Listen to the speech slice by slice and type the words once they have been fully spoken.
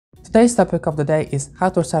Today's topic of the day is how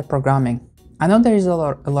to start programming. I know there is a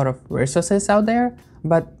lot of resources out there,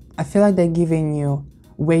 but I feel like they're giving you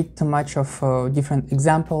way too much of different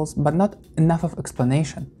examples, but not enough of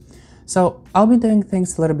explanation. So I'll be doing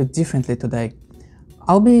things a little bit differently today.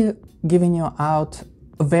 I'll be giving you out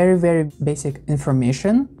very basic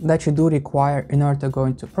information that you do require in order to go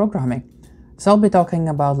into programming. So I'll be talking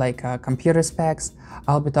about computer specs,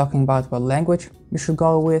 I'll be talking about what language you should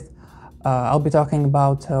go with, I'll be talking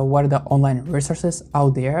about what are the online resources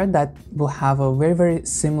out there that will have a very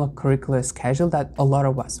similar curricular schedule that a lot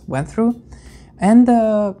of us went through, and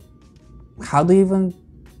how do you even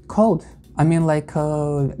code? I mean,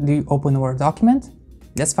 do you open a Word document?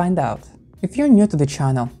 Let's find out. If you're new to the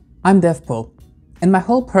channel, I'm DevPool, and my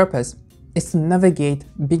whole purpose is to navigate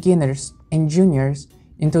beginners and juniors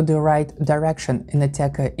into the right direction in the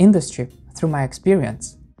tech industry through my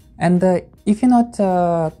experience. And if you're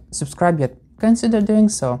not subscribed yet, consider doing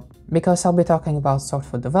so, because I'll be talking about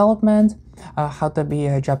software development, how to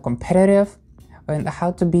be job competitive, and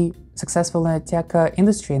how to be successful in the tech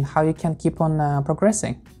industry, and how you can keep on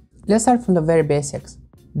progressing. Let's start from the very basics.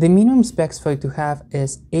 The minimum specs for you to have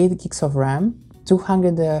is 8 gigs of RAM,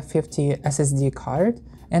 250 SSD card,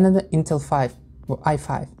 and an Intel 5 or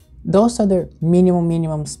i5. Those are the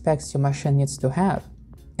minimum specs your machine needs to have.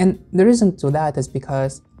 And the reason to that is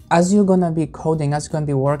because as you're gonna be coding, as you're gonna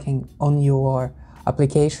be working on your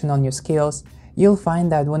application, on your skills, you'll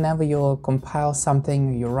find that whenever you compile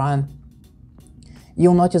something, you run,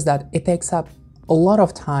 you'll notice that it takes up a lot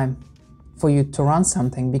of time for you to run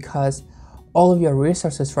something, because all of your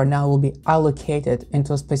resources for now will be allocated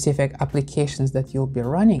into specific applications that you'll be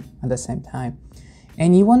running at the same time.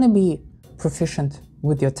 And you wanna be proficient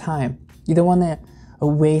with your time. You don't want to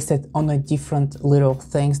waste it on the different little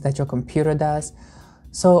things that your computer does.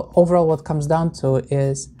 So overall, what comes down to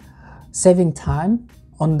is saving time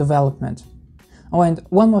on development. Oh, and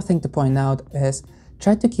one more thing to point out is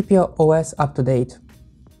try to keep your OS up to date.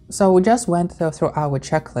 So we just went through our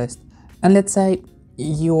checklist, and let's say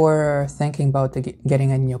you're thinking about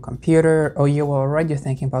getting a new computer, or you were already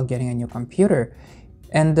thinking about getting a new computer,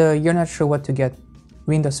 and you're not sure what to get,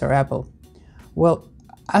 Windows or Apple. Well,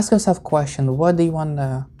 ask yourself a question: what do you want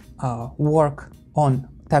to work on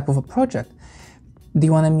type of a project? Do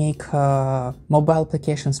you want to make mobile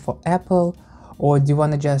applications for Apple, or do you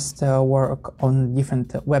want to just work on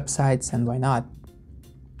different websites, and why not?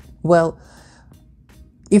 Well,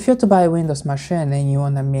 if you're to buy a Windows machine and you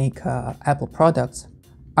want to make Apple products,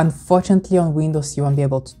 unfortunately on Windows you won't be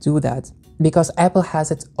able to do that, because Apple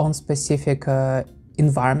has its own specific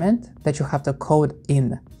environment that you have to code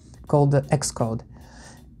in, called Xcode.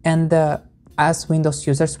 And as Windows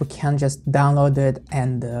users, we can't just download it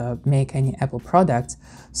and make any Apple products.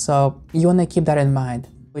 So you want to keep that in mind.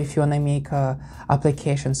 If you want to make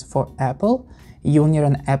applications for Apple, you need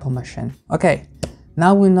an Apple machine. Okay,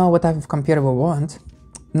 now we know what type of computer we want.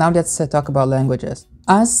 Now let's talk about languages.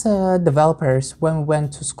 As developers, when we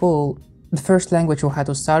went to school, the first language we had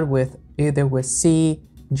to start with either was C,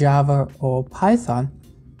 Java, or Python.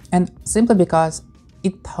 And simply because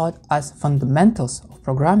it taught us fundamentals of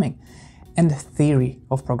programming and the theory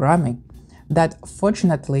of programming that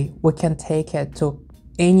fortunately we can take it to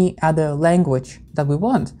any other language that we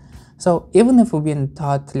want. So even if we've been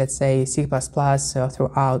taught, let's say, C++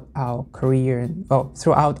 throughout our career, or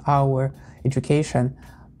throughout our education,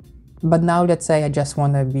 but now let's say I just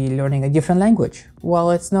want to be learning a different language,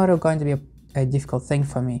 well, it's not going to be a difficult thing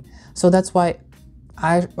for me. So that's why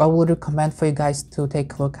I would recommend for you guys to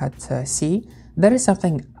take a look at C. That is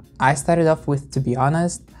something I started off with, to be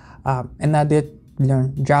honest, and I did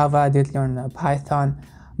learn Java, I did learn Python,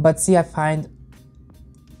 but C I find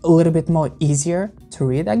a little bit more easier to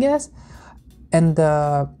read, I guess. And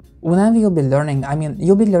whenever you'll be learning, I mean,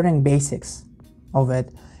 you'll be learning basics of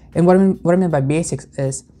it. And what I mean by basics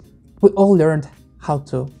is we all learned how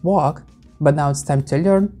to walk, but now it's time to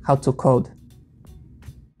learn how to code.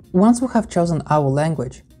 Once we have chosen our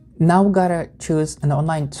language, now we gotta choose an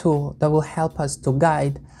online tool that will help us to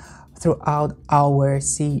guide throughout our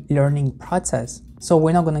C learning process, so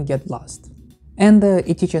we're not gonna get lost. And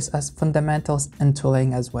it teaches us fundamentals and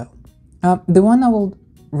tooling as well. The one I will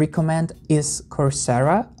recommend is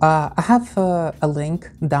Coursera. I have a link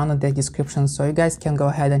down in the description, so you guys can go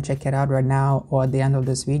ahead and check it out right now or at the end of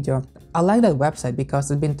this video. I like that website because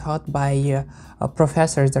it's been taught by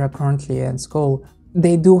professors that are currently in school.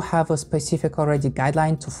 They do have a specific already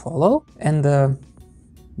guideline to follow, and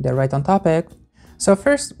they're right on topic. So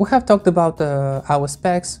first, we have talked about our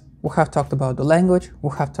specs, we have talked about the language,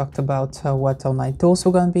 we have talked about what online tools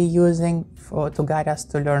we're going to be using to guide us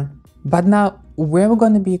to learn. But now, where we're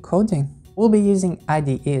going to be coding? we'll be using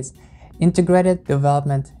IDEs, Integrated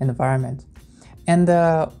Development Environment. And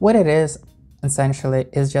what it is, essentially,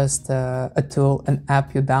 is just a tool, an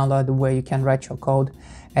app you download where you can write your code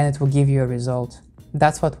and it will give you a result.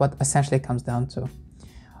 That's what essentially comes down to.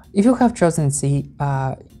 If you have chosen C,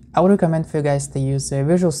 I would recommend for you guys to use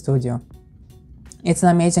Visual Studio. It's an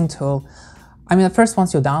amazing tool. I mean, at first,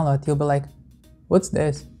 once you download, you'll be like, what's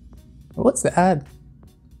this? What's that?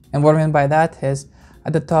 And what I mean by that is,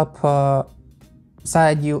 at the top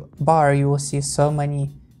side bar, you will see so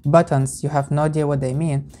many buttons, you have no idea what they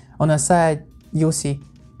mean. On the side, you'll see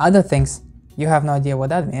other things, you have no idea what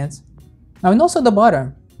that means. Now, and also the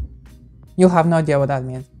bottom, you'll have no idea what that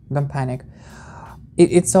means. Don't panic.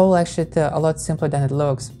 It's all actually a lot simpler than it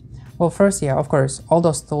looks. Well, first, yeah, of course, all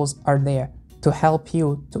those tools are there to help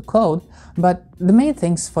you to code, but the main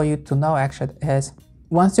things for you to know actually is,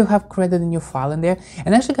 once you have created a new file in there,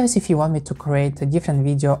 and actually guys, if you want me to create a different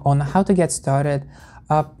video on how to get started,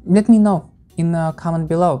 let me know in a comment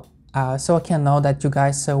below, so I can know that you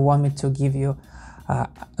guys want me to give you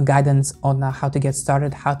guidance on how to get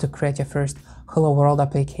started, how to create your first Hello World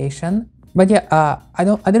application. But yeah, I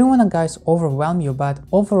didn't want to guys overwhelm you, but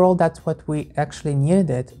overall that's what we actually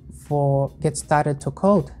needed for get started to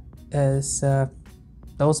code, is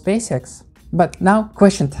those basics. But now,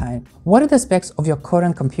 question time. What are the specs of your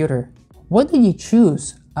current computer? What did you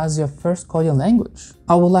choose as your first coding language?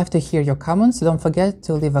 I would love to hear your comments, so don't forget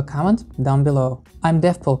to leave a comment down below. I'm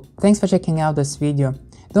DevPool. Thanks for checking out this video.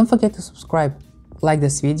 Don't forget to subscribe, like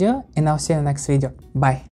this video, and I'll see you in the next video. Bye.